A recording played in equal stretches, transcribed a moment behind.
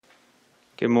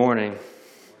Good morning.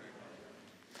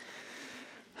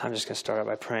 I'm just going to start out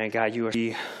by praying. God,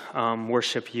 we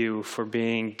worship you for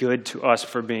being good to us,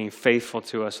 for being faithful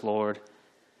to us, Lord.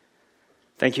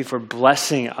 Thank you for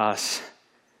blessing us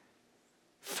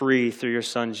free through your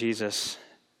Son, Jesus.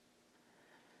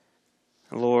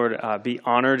 Lord, be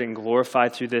honored and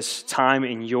glorified through this time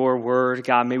in your word.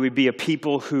 God, may we be a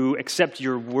people who accept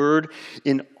your word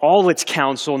in all its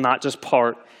counsel, not just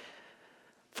part.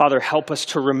 Father, help us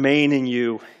to remain in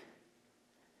you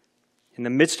in the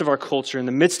midst of our culture, in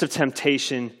the midst of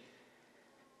temptation.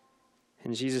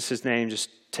 In Jesus' name, just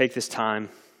take this time,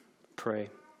 pray.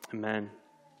 Amen.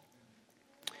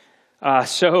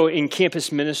 So in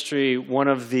campus ministry, one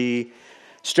of the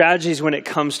strategies when it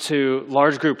comes to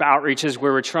large group outreaches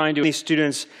where we're trying to get as many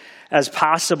students as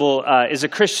possible is a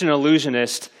Christian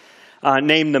illusionist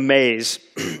named The Maze.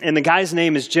 And the guy's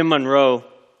name is Jim Monroe,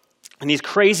 and he's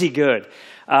crazy good.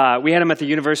 We had him at the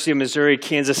University of Missouri,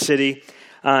 Kansas City,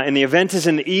 and the event is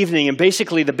in the evening, and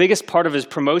basically the biggest part of his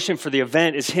promotion for the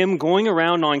event is him going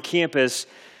around on campus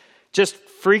just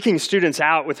freaking students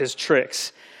out with his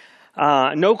tricks.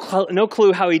 No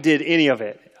clue how he did any of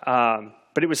it,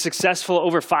 but it was successful.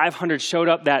 Over 500 showed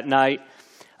up that night.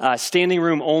 Standing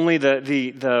room only.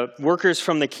 The workers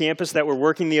from the campus that were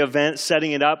working the event,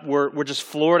 setting it up, were just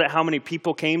floored at how many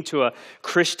people came to a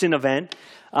Christian event.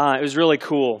 It was really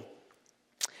cool.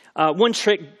 One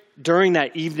trick during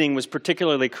that evening was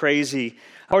particularly crazy.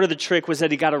 Part of the trick was that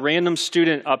he got a random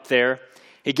student up there.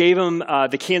 He gave him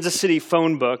the Kansas City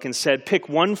phone book and said, pick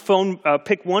one phone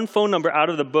number out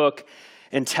of the book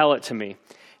and tell it to me.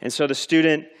 And so the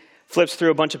student flips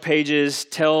through a bunch of pages,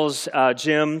 tells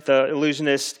Jim, the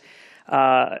illusionist,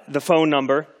 the phone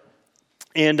number.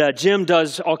 And Jim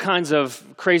does all kinds of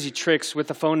crazy tricks with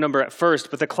the phone number at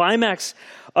first. But the climax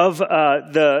of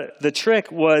the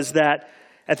trick was that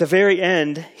at the very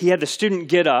end, he had the student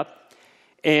get up,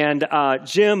 and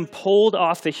Jim pulled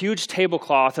off the huge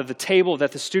tablecloth of the table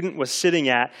that the student was sitting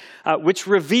at, which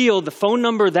revealed the phone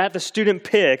number that the student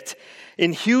picked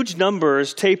in huge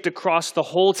numbers taped across the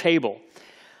whole table.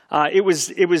 It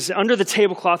was under the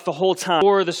tablecloth the whole time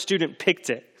before the student picked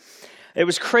it. It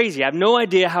was crazy. I have no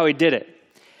idea how he did it.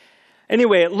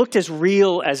 Anyway, it looked as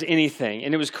real as anything,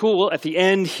 and it was cool. At the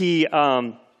end,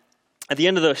 at the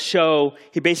end of the show,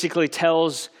 he basically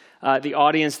tells the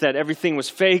audience that everything was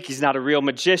fake. He's not a real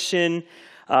magician.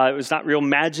 It was not real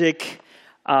magic.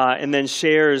 And then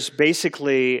shares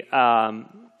basically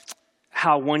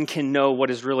how one can know what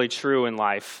is really true in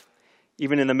life,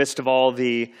 even in the midst of all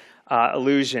the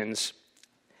illusions.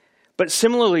 But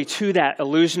similarly to that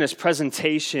illusionist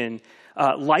presentation,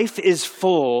 life is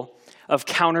full of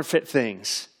counterfeit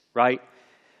things, right?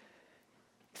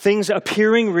 Things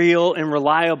appearing real and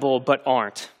reliable but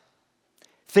aren't.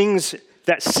 Things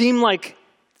that seem like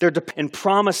they're and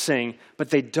promising, but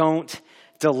they don't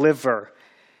deliver.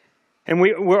 And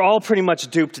we're all pretty much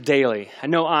duped daily. I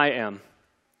know I am.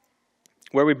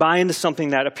 Where we buy into something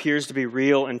that appears to be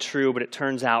real and true, but it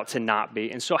turns out to not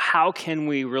be. And so how can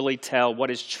we really tell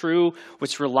what is true,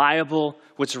 what's reliable,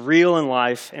 what's real in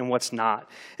life, and what's not?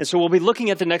 And so we'll be looking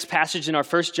at the next passage in our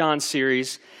 1 John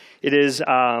series. It is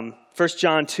 1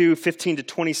 John 2, 15 to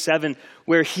 27,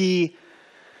 where he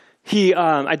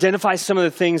identifies some of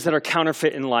the things that are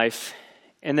counterfeit in life,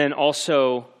 and then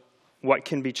also what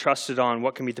can be trusted on,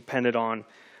 what can be depended on.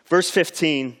 Verse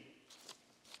 15,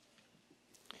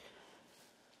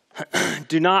 hold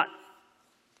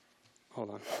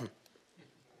on.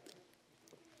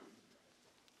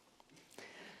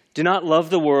 Do not love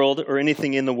the world or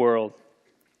anything in the world.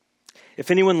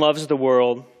 If anyone loves the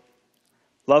world,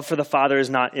 love for the Father is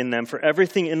not in them. For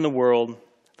everything in the world,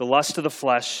 the lust of the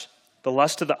flesh, the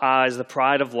lust of the eyes, the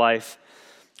pride of life,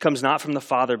 comes not from the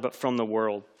Father, but from the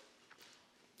world.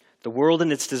 The world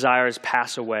and its desires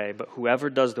pass away, but whoever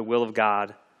does the will of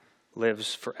God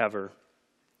lives forever.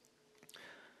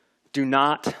 Do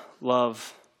not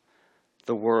love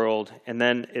the world. And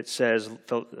then it says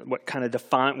what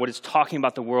it's talking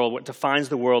about the world, what defines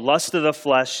the world: lust of the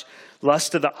flesh,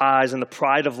 lust of the eyes, and the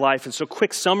pride of life. And so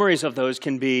quick summaries of those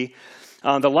can be,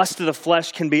 the lust of the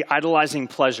flesh can be idolizing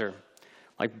pleasure,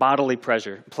 like bodily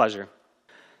pleasure.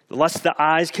 The lust of the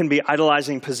eyes can be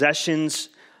idolizing possessions,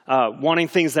 wanting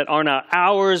things that are not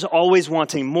ours, always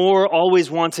wanting more, always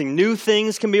wanting new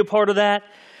things can be a part of that.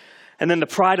 And then the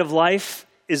pride of life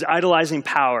is idolizing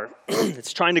power.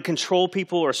 It's trying to control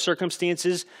people or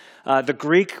circumstances. The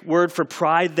Greek word for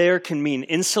pride there can mean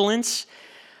insolence,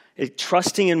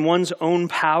 trusting in one's own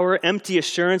power, empty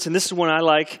assurance, and this is one I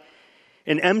like,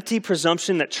 an empty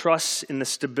presumption that trusts in the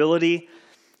stability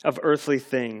of earthly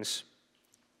things.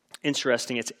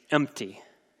 Interesting, it's empty.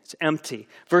 It's empty.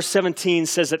 Verse 17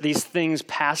 says that these things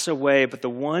pass away, but the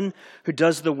one who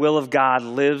does the will of God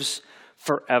lives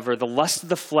forever. The lust of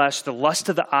the flesh, the lust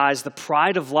of the eyes, the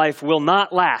pride of life will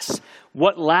not last.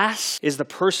 What lasts is the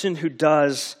person who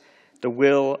does the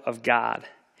will of God.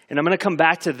 And I'm going to come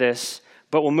back to this,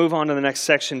 but we'll move on to the next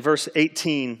section. Verse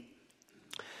 18.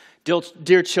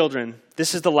 Dear children,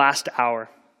 this is the last hour.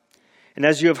 And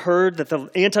as you have heard that the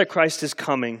Antichrist is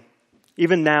coming,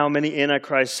 even now many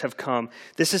Antichrists have come.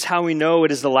 This is how we know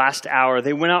it is the last hour.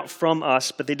 They went out from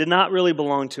us, but they did not really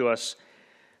belong to us.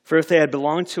 For if they had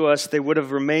belonged to us, they would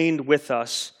have remained with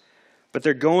us. But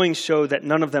their going showed that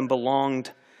none of them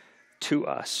belonged to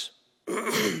us.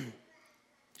 A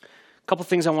couple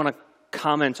things I want to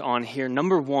comment on here.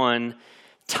 Number one,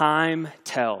 time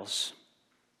tells.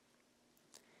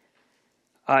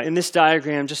 In this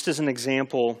diagram, just as an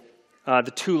example,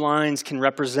 the two lines can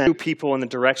represent two people in the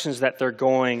directions that they're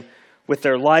going with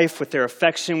their life, with their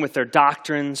affection, with their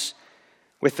doctrines,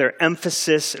 with their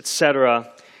emphasis,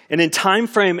 etc. And in time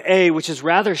frame A, which is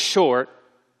rather short,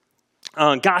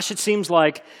 it seems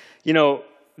like,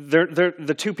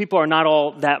 the two people are not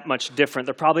all that much different.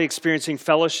 They're probably experiencing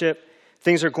fellowship.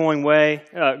 Things are going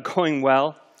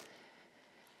well.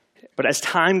 But as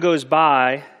time goes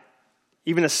by,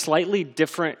 even a slightly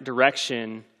different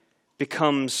direction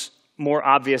becomes more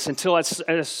obvious until at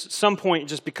some point it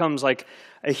just becomes like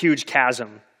a huge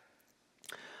chasm.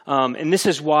 And this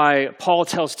is why Paul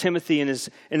tells Timothy in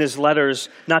his letters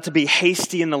not to be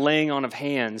hasty in the laying on of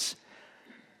hands,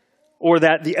 or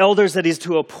that the elders that he's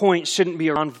to appoint shouldn't be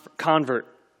a convert,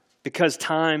 because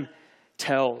time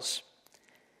tells.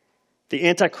 The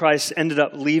Antichrist ended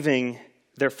up leaving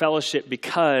their fellowship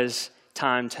because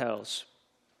time tells.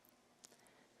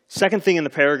 Second thing in the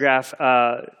paragraph,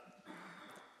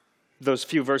 those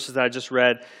few verses that I just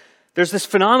read, there's this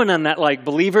phenomenon that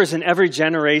believers in every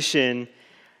generation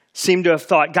seem to have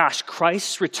thought, gosh,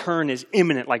 Christ's return is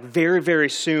imminent, very, very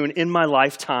soon in my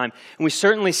lifetime. And we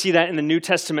certainly see that in the New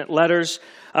Testament letters.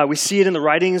 We see it in the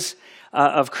writings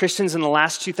of Christians in the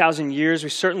last 2,000 years. We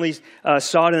certainly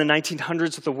saw it in the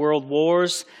 1900s with the world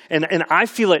wars. And I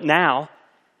feel it now.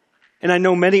 And I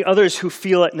know many others who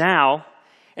feel it now.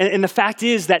 And the fact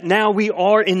is that now we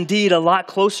are indeed a lot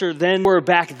closer than we were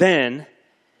back then.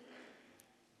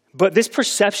 But this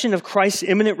perception of Christ's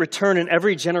imminent return in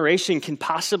every generation can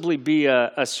possibly be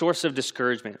a source of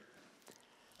discouragement.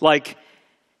 They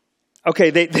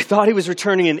thought he was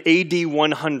returning in AD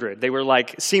 100. They were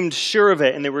seemed sure of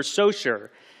it, and they were so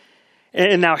sure.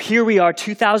 And now here we are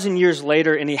 2,000 years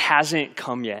later, and he hasn't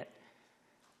come yet.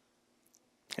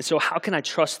 And so how can I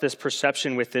trust this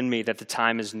perception within me that the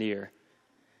time is near?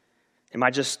 Am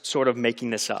I just sort of making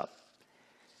this up?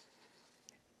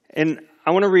 And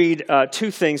I want to read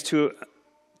two things to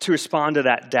respond to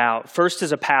that doubt. First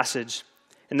is a passage,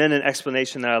 and then an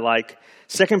explanation that I like.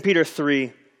 2 Peter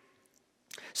 3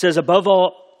 says, above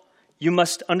all, you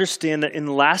must understand that in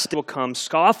the last day will come,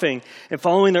 scoffing and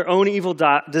following their own evil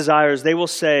desires. They will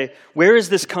say, where is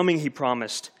this coming he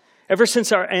promised? Ever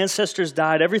since our ancestors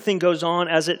died, everything goes on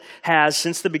as it has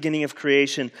since the beginning of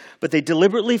creation. But they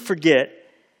deliberately forget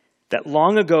that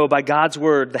long ago, by God's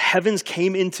word, the heavens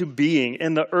came into being,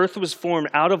 and the earth was formed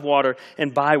out of water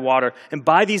and by water. And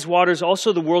by these waters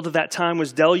also the world of that time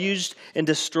was deluged and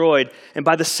destroyed. And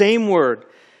by the same word,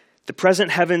 the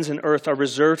present heavens and earth are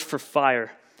reserved for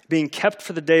fire, being kept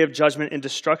for the day of judgment and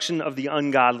destruction of the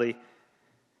ungodly.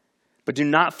 But do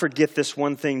not forget this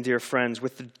one thing, dear friends.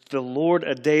 With the Lord,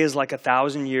 a day is like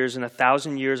 1,000 years, and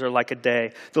 1,000 years are like a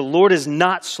day. The Lord is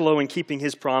not slow in keeping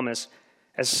his promise,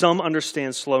 as some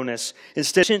understand slowness.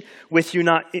 Instead, with you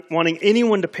not wanting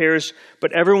anyone to perish,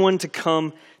 but everyone to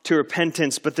come to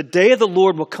repentance. But the day of the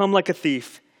Lord will come like a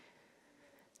thief.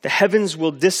 The heavens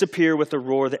will disappear with a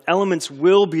roar. The elements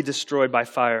will be destroyed by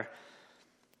fire.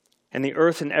 And the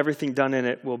earth and everything done in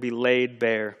it will be laid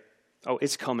bare. Oh,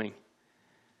 it's coming.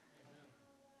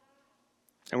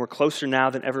 And we're closer now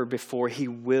than ever before. He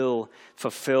will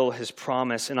fulfill his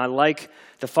promise. And I like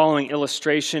the following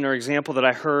illustration or example that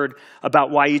I heard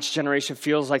about why each generation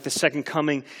feels like the second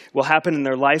coming will happen in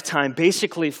their lifetime.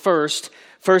 Basically, first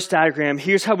diagram,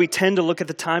 here's how we tend to look at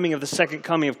the timing of the second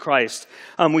coming of Christ.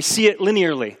 We see it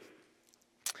linearly.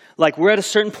 We're at a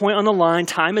certain point on the line,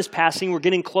 time is passing, we're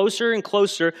getting closer and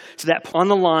closer to that point on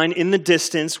the line in the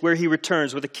distance where he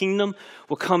returns, where the kingdom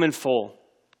will come in full.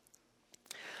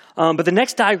 But the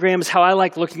next diagram is how I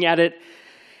like looking at it.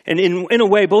 And in a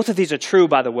way, both of these are true,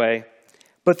 by the way.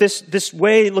 But this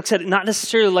way looks at it not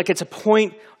necessarily like it's a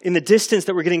point in the distance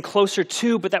that we're getting closer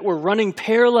to, but that we're running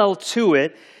parallel to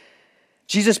it.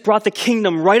 Jesus brought the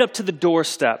kingdom right up to the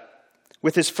doorstep.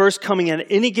 with his first coming. At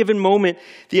any given moment,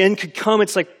 the end could come.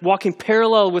 It's like walking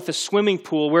parallel with a swimming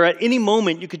pool where at any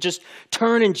moment you could just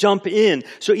turn and jump in.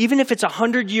 So even if it's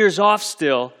 100 years off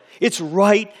still, it's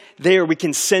right there. We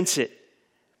can sense it.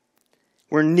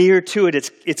 We're near to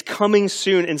it. It's coming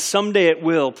soon, and someday it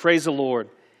will. Praise the Lord.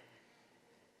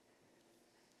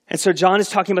 And so John is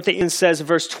talking about the end, says in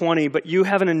verse 20, but you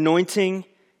have an anointing.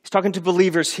 He's talking to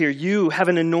believers here. You have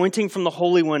an anointing from the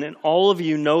Holy One, and all of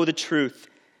you know the truth.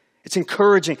 It's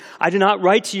encouraging. I do not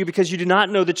write to you because you do not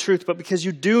know the truth, but because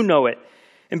you do know it,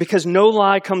 and because no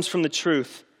lie comes from the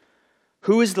truth.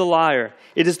 Who is the liar?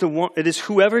 It is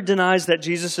whoever denies that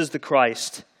Jesus is the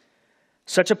Christ.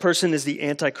 Such a person is the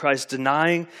Antichrist,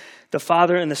 denying the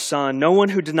Father and the Son. No one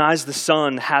who denies the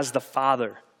Son has the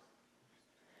Father.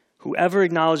 Whoever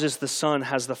acknowledges the Son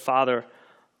has the Father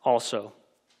also.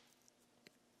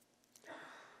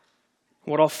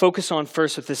 What I'll focus on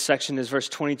first with this section is verse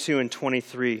 22 and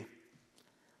 23.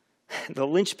 The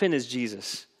linchpin is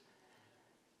Jesus.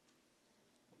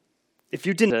 If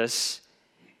you deny this,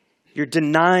 you're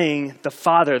denying the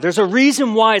Father. There's a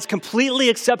reason why it's completely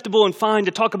acceptable and fine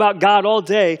to talk about God all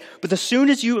day, but as soon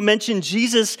as you mention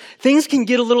Jesus, things can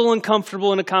get a little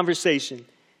uncomfortable in a conversation.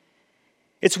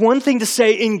 It's one thing to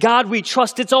say, in God we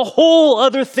trust. It's a whole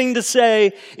other thing to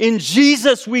say, in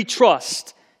Jesus we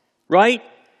trust. Right?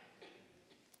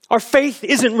 Our faith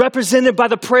isn't represented by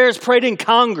the prayers prayed in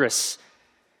Congress.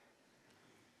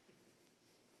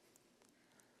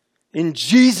 In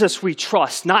Jesus we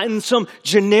trust, not in some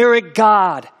generic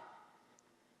God,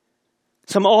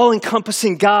 some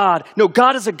all-encompassing God. No,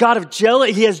 God is a God of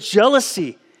jealousy. He has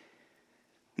jealousy.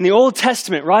 In the Old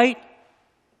Testament, right?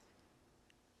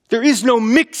 There is no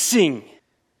mixing.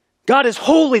 God is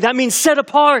holy. That means set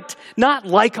apart, not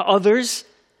like others.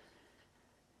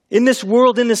 In this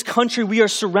world, in this country, we are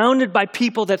surrounded by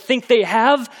people that think they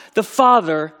have the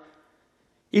Father,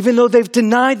 even though they've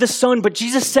denied the Son. But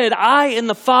Jesus said, I and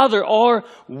the Father are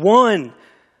one.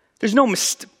 There's no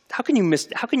mistake. How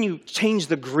can you change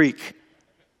the Greek?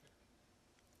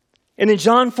 And in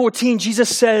John 14,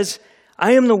 Jesus says,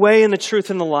 I am the way and the truth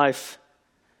and the life.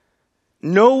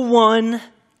 No one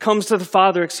comes to the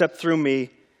Father except through me.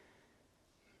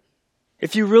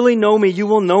 If you really know me, you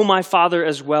will know my Father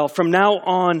as well. From now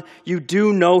on, you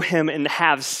do know him and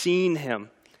have seen him.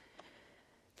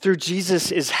 Through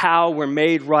Jesus is how we're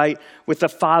made right with the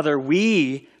Father.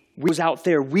 We out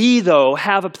there, we though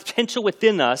have a potential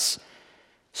within us.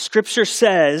 Scripture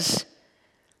says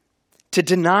to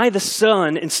deny the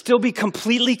Son and still be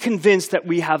completely convinced that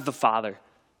we have the Father.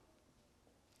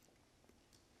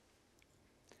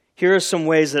 Here are some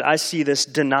ways that I see this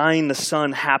denying the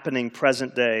Son happening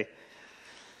present day.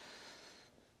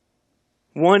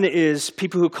 One is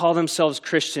people who call themselves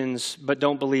Christians but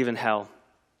don't believe in hell.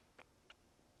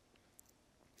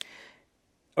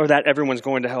 Or that everyone's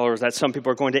going to hell, or that some people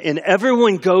are going to. And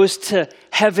everyone goes to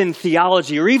heaven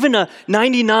theology, or even a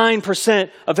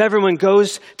 99% of everyone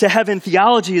goes to heaven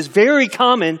theology is very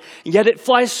common, and yet it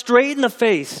flies straight in the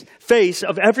face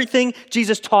of everything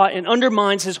Jesus taught and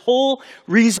undermines his whole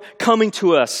reason coming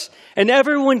to us. And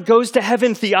everyone goes to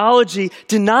heaven theology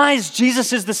denies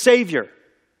Jesus is the Savior.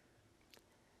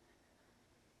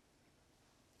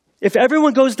 If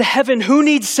everyone goes to heaven, who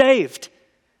needs saved?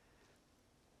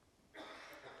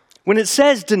 When it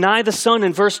says deny the Son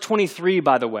in verse 23,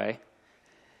 by the way,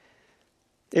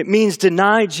 it means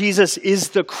deny Jesus is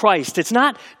the Christ. It's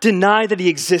not deny that he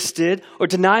existed or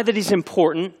deny that he's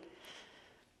important.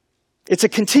 It's a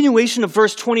continuation of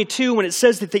verse 22 when it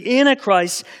says that the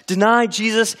Antichrist denied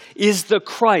Jesus is the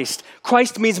Christ.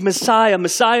 Christ means Messiah.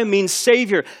 Messiah means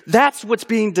Savior. That's what's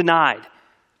being denied.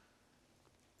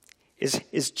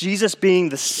 Is Jesus being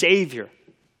the Savior.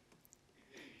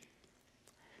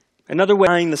 Another way of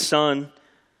denying the Son,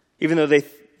 even though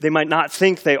they might not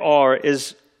think they are,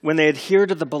 is when they adhere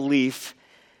to the belief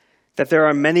that there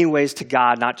are many ways to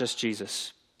God, not just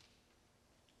Jesus.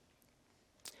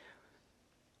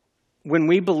 When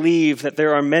we believe that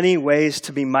there are many ways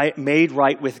to be made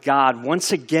right with God,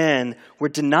 once again, we're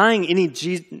denying any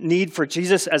need for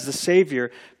Jesus as the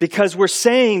Savior because we're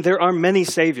saying there are many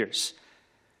Saviors.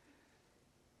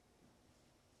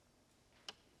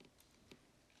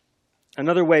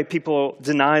 Another way people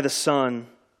deny the Son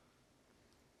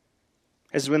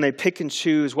is when they pick and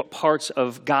choose what parts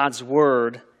of God's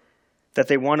Word that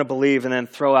they want to believe and then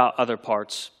throw out other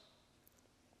parts.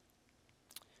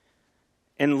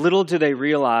 And little do they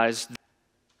realize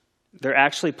they're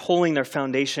actually pulling their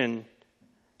foundation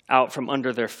out from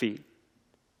under their feet.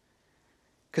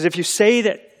 Because if you say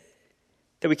that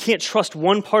we can't trust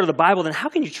one part of the Bible, then how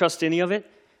can you trust any of it?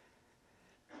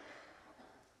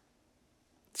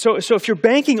 So if you're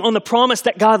banking on the promise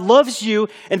that God loves you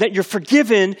and that you're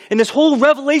forgiven, and this whole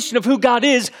revelation of who God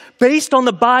is based on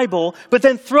the Bible, but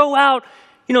then throw out,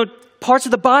 parts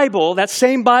of the Bible, that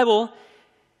same Bible,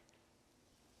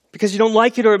 because you don't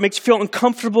like it or it makes you feel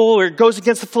uncomfortable or it goes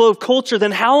against the flow of culture,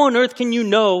 then how on earth can you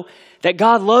know that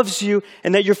God loves you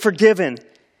and that you're forgiven?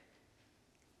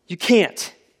 You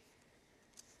can't.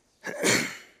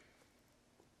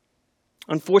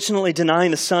 Unfortunately,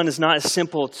 denying the Son is not as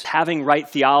simple as having right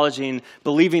theology and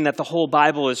believing that the whole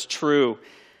Bible is true.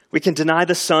 We can deny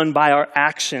the Son by our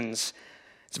actions.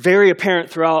 It's very apparent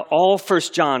throughout all 1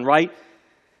 John, right?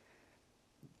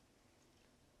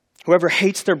 Whoever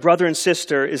hates their brother and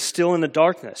sister is still in the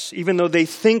darkness, even though they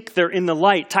think they're in the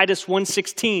light. Titus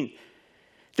 1:16.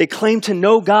 They claim to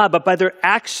know God, but by their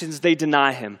actions they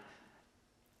deny him.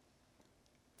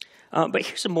 But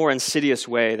here's a more insidious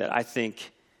way that I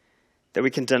think that we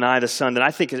can deny the Son, that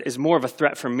I think is more of a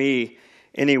threat for me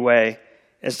anyway,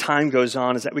 as time goes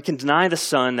on, is that we can deny the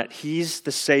Son that he's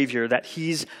the Savior, that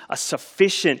he's a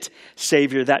sufficient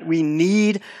Savior, that we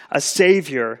need a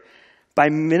Savior by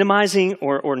minimizing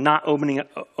or not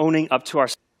owning up to our,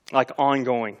 like,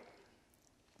 ongoing.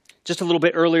 Just a little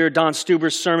bit earlier, Don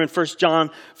Stuber's sermon, 1 John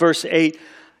verse 8,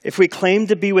 if we claim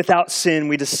to be without sin,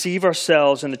 we deceive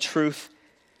ourselves and the truth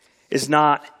is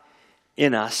not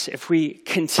in us. If we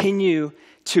continue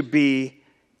to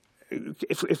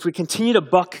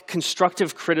buck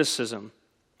constructive criticism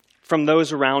from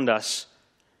those around us,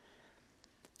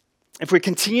 if we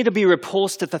continue to be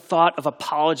repulsed at the thought of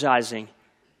apologizing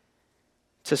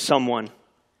to someone,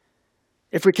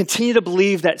 if we continue to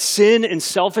believe that sin and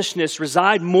selfishness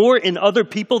reside more in other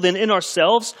people than in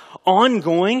ourselves,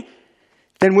 ongoing,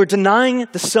 then we're denying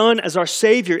the Son as our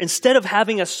Savior instead of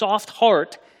having a soft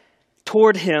heart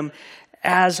toward him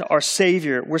as our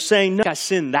Savior. We're saying, no, I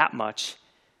sin that much,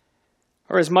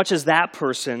 or as much as that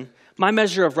person. My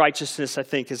measure of righteousness, I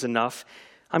think, is enough.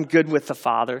 I'm good with the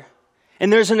Father.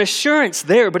 And there's an assurance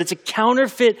there, but it's a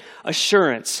counterfeit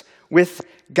assurance with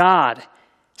God.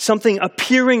 Something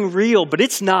appearing real, but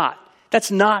it's not.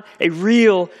 That's not a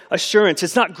real assurance.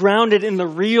 It's not grounded in the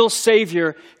real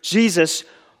Savior, Jesus,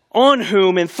 on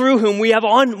whom and through whom we have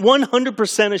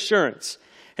 100% assurance.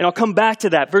 And I'll come back to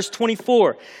that. Verse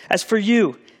 24, as for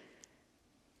you,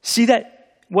 see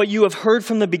that what you have heard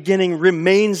from the beginning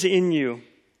remains in you.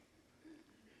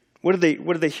 What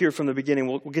do they hear from the beginning?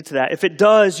 We'll get to that. If it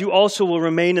does, you also will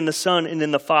remain in the Son and in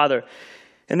the Father.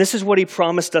 And this is what he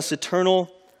promised us,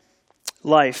 eternal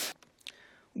life.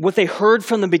 What they heard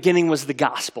from the beginning was the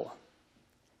gospel.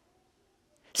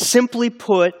 Simply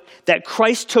put, that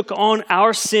Christ took on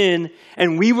our sin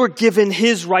and we were given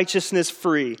his righteousness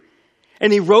free.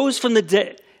 And he rose from the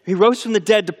dead. He rose from the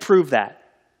dead to prove that.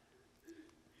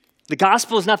 The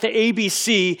gospel is not the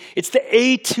ABC, it's the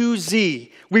A to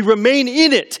Z. We remain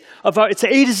in it. It's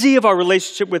the A to Z of our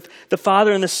relationship with the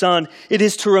Father and the Son. It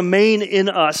is to remain in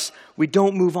us. We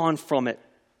don't move on from it.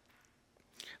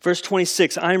 Verse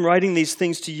 26, I am writing these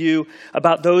things to you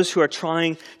about those who are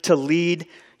trying to lead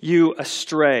you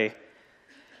astray.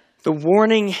 The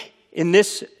warning in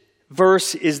this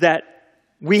verse is that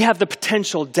we have the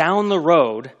potential down the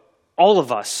road, all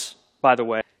of us, by the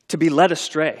way, to be led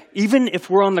astray, even if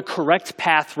we're on the correct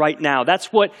path right now.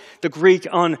 That's what the Greek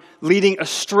on leading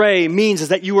astray means, is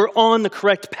that you were on the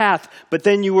correct path, but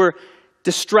then you were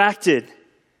distracted.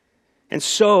 And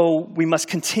so we must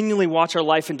continually watch our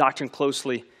life and doctrine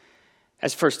closely,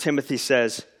 as 1 Timothy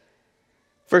says.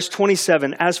 Verse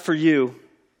 27, as for you,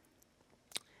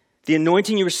 the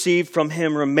anointing you received from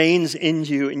him remains in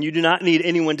you, and you do not need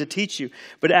anyone to teach you.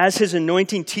 But as his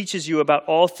anointing teaches you about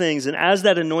all things, and as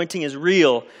that anointing is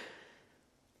real,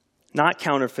 not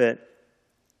counterfeit,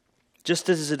 just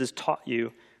as it has taught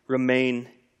you, remain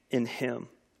in him.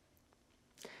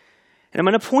 And I'm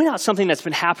going to point out something that's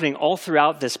been happening all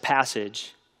throughout this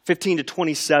passage, 15 to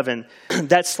 27,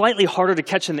 that's slightly harder to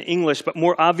catch in the English, but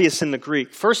more obvious in the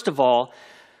Greek. First of all,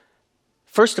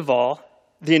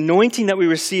 the anointing that we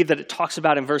receive that it talks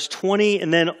about in verse 20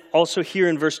 and then also here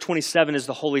in verse 27 is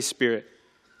the Holy Spirit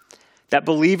that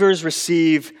believers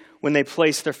receive when they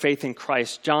place their faith in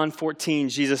Christ. John 14,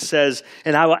 Jesus says,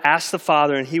 and I will ask the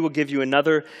Father and he will give you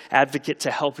another advocate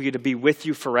to help you, to be with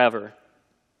you forever.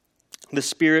 The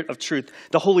Spirit of truth.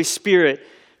 The Holy Spirit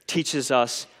teaches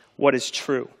us what is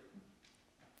true.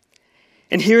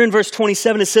 And here in verse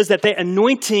 27, it says that the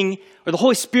anointing or the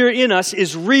Holy Spirit in us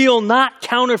is real, not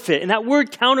counterfeit. And that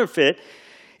word counterfeit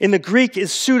in the Greek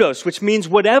is pseudos, which means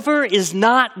whatever is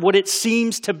not what it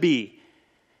seems to be.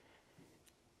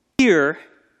 Here,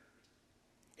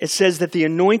 it says that the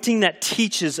anointing that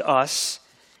teaches us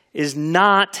is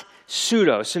not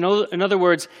pseudos. In other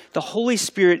words, the Holy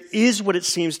Spirit is what it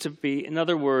seems to be. In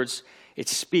other words, it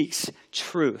speaks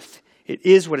truth. It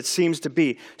is what it seems to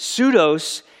be.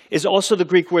 Pseudos is also the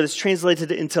Greek word that's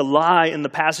translated into lie in the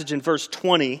passage in verse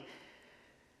 20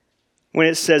 when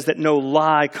it says that no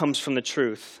lie comes from the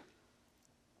truth.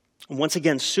 And once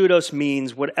again, pseudos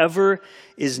means whatever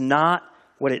is not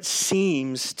what it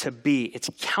seems to be. It's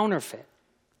counterfeit.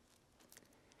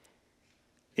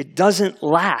 It doesn't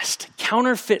last.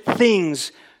 Counterfeit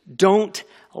things don't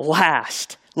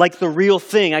last like the real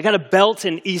thing. I got a belt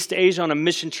in East Asia on a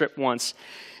mission trip once,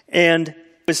 and it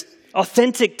was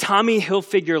authentic Tommy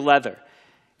Hilfiger leather.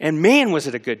 And man, was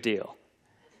it a good deal.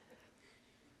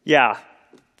 Yeah,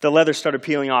 the leather started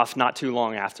peeling off not too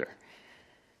long after.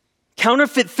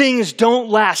 Counterfeit things don't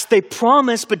last. They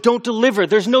promise but don't deliver.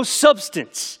 There's no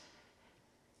substance.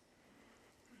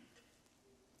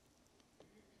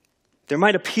 There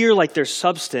might appear like there's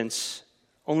substance,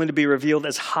 only to be revealed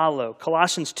as hollow.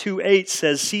 Colossians 2:8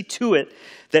 says, "See to it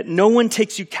that no one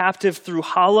takes you captive through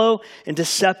hollow and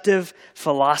deceptive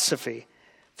philosophy."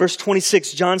 Verse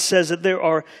 26, John says that there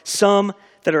are some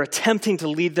that are attempting to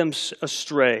lead them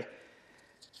astray.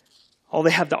 All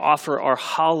they have to offer are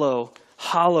hollow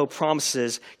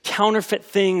promises. Counterfeit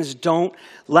things don't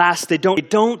last. They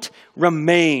don't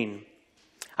remain.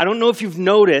 I don't know if you've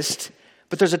noticed,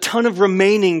 but there's a ton of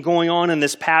remaining going on in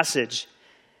this passage.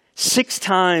 6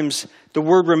 times the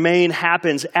word remain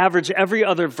happens, average every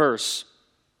other verse.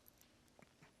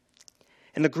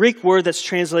 And the Greek word that's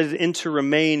translated into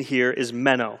remain here is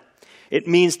meno. It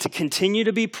means to continue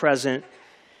to be present,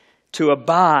 to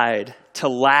abide, to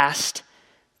last,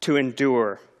 to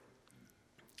endure.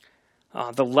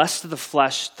 The lust of the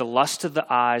flesh, the lust of the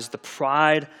eyes, the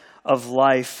pride of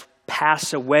life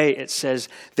pass away, it says.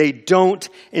 They don't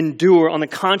endure. On the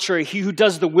contrary, he who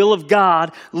does the will of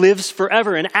God lives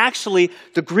forever. And actually,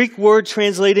 the Greek word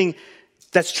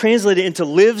that's translated into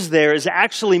lives there is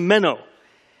actually meno.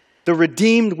 The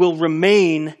redeemed will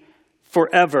remain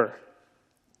forever.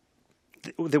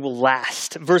 They will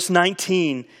last. Verse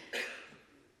 19,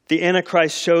 the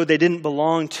Antichrist showed they didn't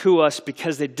belong to us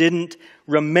because they didn't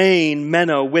remain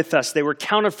meno with us. They were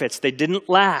counterfeits. They didn't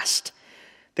last.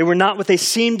 They were not what they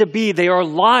seemed to be. They are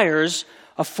liars,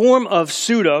 a form of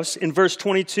pseudos in verse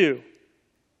 22.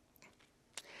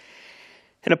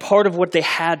 And a part of what they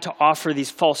had to offer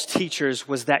these false teachers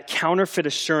was that counterfeit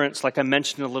assurance, like I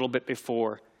mentioned a little bit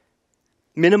before.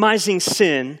 Minimizing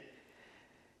sin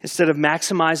instead of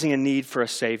maximizing a need for a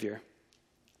Savior.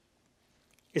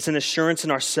 It's an assurance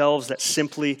in ourselves that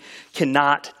simply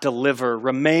cannot deliver.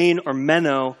 Remain or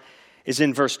meno is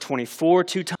in verse 24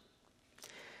 2 times.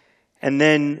 And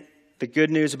then the good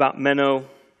news about meno,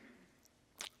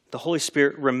 the Holy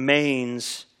Spirit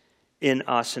remains in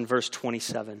us in verse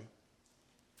 27.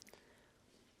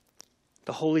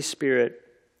 The Holy Spirit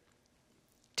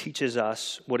teaches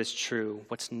us what is true,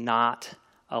 what's not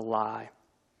a lie.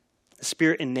 The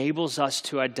Spirit enables us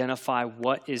to identify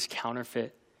what is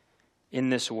counterfeit in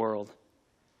this world.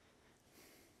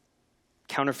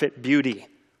 Counterfeit beauty,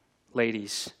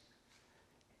 ladies,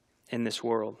 in this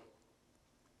world.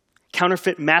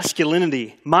 Counterfeit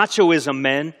masculinity, machoism,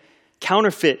 men.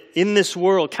 Counterfeit in this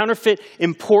world. Counterfeit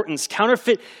importance,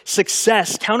 counterfeit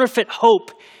success, counterfeit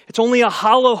hope. It's only a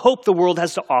hollow hope the world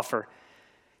has to offer.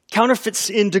 Counterfeits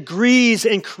in degrees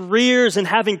and careers and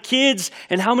having kids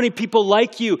and how many people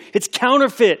like you. It's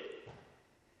counterfeit.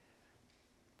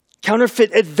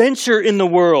 Counterfeit adventure in the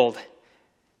world.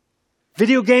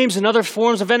 Video games and other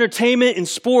forms of entertainment and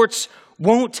sports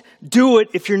won't do it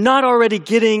if you're not already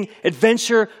getting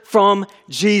adventure from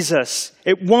Jesus.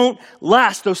 It won't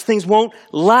last. Those things won't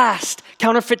last.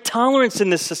 Counterfeit tolerance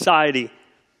in this society.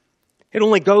 It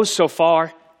only goes so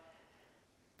far.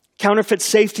 Counterfeit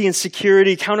safety and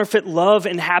security, counterfeit love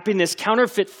and happiness,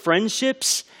 counterfeit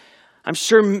friendships. I'm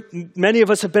sure many of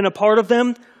us have been a part of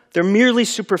them. They're merely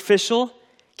superficial.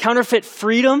 Counterfeit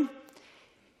freedom,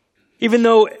 even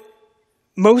though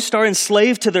most are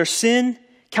enslaved to their sin.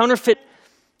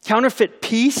 Counterfeit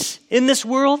peace in this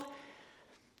world.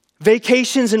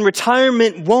 Vacations and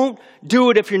retirement won't do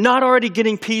it if you're not already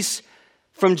getting peace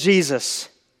from Jesus.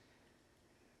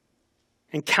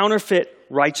 And counterfeit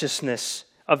righteousness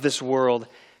of this world,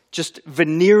 just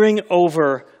veneering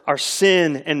over our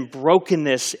sin and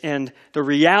brokenness and the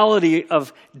reality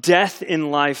of death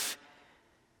in life,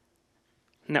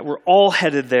 and that we're all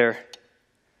headed there.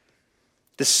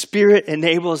 The Spirit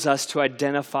enables us to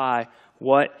identify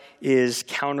what is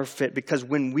counterfeit, because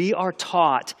when we are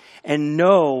taught and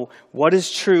know what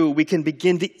is true, we can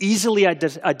begin to easily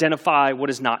identify what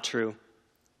is not true.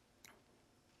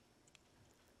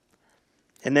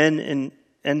 And then in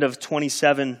end of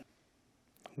 27,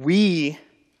 We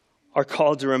are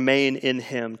called to remain in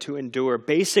him, to endure.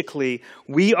 Basically,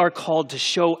 we are called to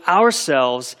show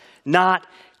ourselves, not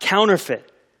counterfeit.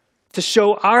 To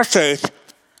show our faith,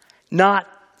 not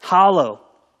hollow.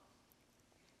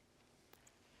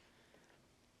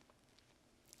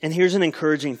 And here's an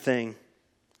encouraging thing.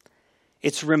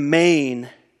 It's remain,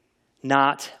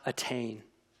 not attain.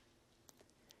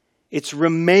 It's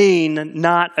remain,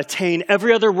 not attain.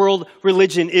 Every other world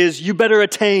religion is you better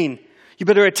attain. You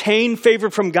better attain favor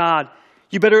from God.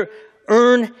 You better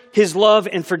earn his love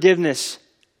and forgiveness.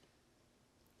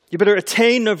 You better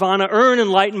attain nirvana, earn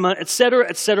enlightenment,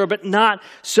 etc., but not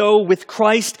so with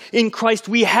Christ. In Christ,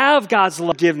 we have God's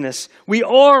love and forgiveness. We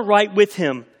are right with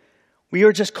him. We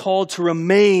are just called to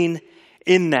remain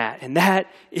in that, and that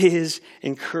is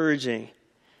encouraging.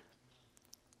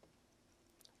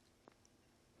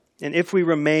 And if we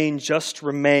remain, just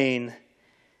remain,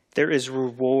 there is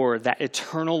reward, that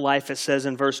eternal life, it says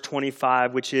in verse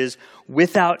 25, which is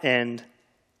without end,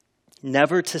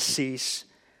 never to cease,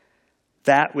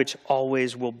 that which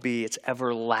always will be. It's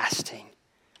everlasting.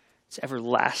 It's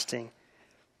everlasting.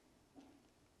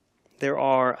 There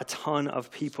are a ton of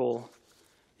people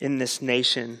in this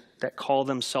nation that call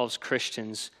themselves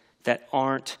Christians that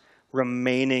aren't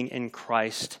remaining in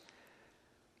Christ,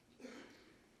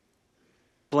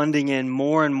 blending in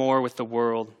more and more with the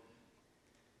world.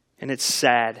 And it's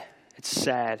sad. It's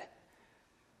sad.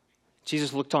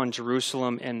 Jesus looked on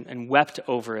Jerusalem and wept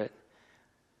over it.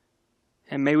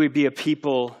 And may we be a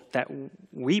people that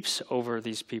weeps over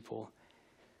these people.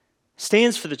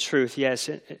 Stands for the truth, yes,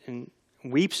 and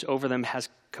weeps over them, has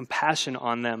compassion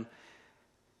on them.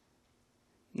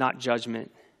 Not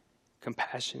judgment,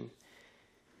 compassion.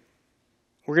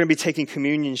 We're going to be taking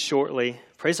communion shortly.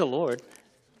 Praise the Lord.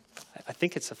 I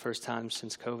think it's the first time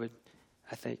since COVID.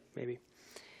 I think, maybe.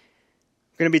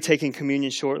 We're going to be taking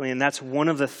communion shortly, and that's one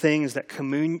of the things that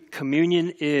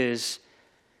communion is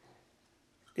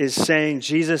saying,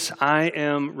 Jesus, I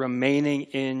am remaining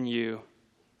in you.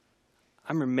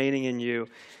 I'm remaining in you.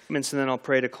 And then I'll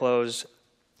pray to close.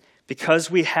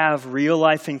 Because we have real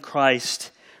life in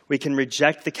Christ, we can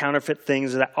reject the counterfeit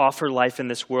things that offer life in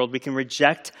this world. We can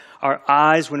reject our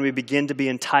eyes when we begin to be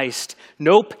enticed.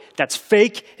 Nope, that's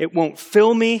fake. It won't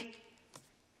fill me.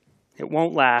 It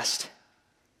won't last.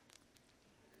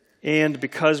 And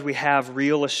because we have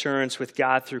real assurance with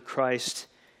God through Christ,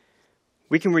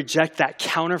 we can reject that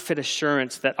counterfeit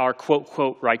assurance that our quote,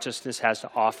 quote, righteousness has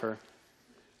to offer.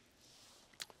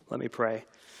 Let me pray.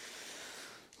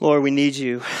 Lord, we need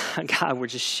you. God, we're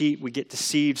just sheep. We get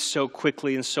deceived so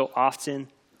quickly and so often.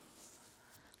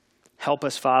 Help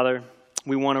us, Father.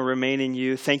 We want to remain in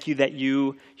you. Thank you that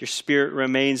your Spirit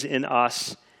remains in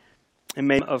us. And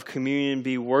may of communion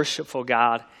be worshipful,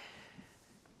 God.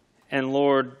 And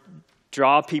Lord,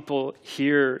 draw people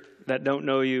here that don't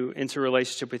know you into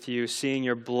relationship with you, seeing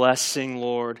your blessing,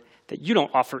 Lord, that you don't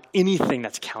offer anything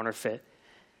that's counterfeit.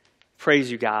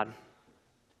 Praise you, God.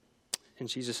 In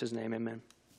Jesus' name, amen.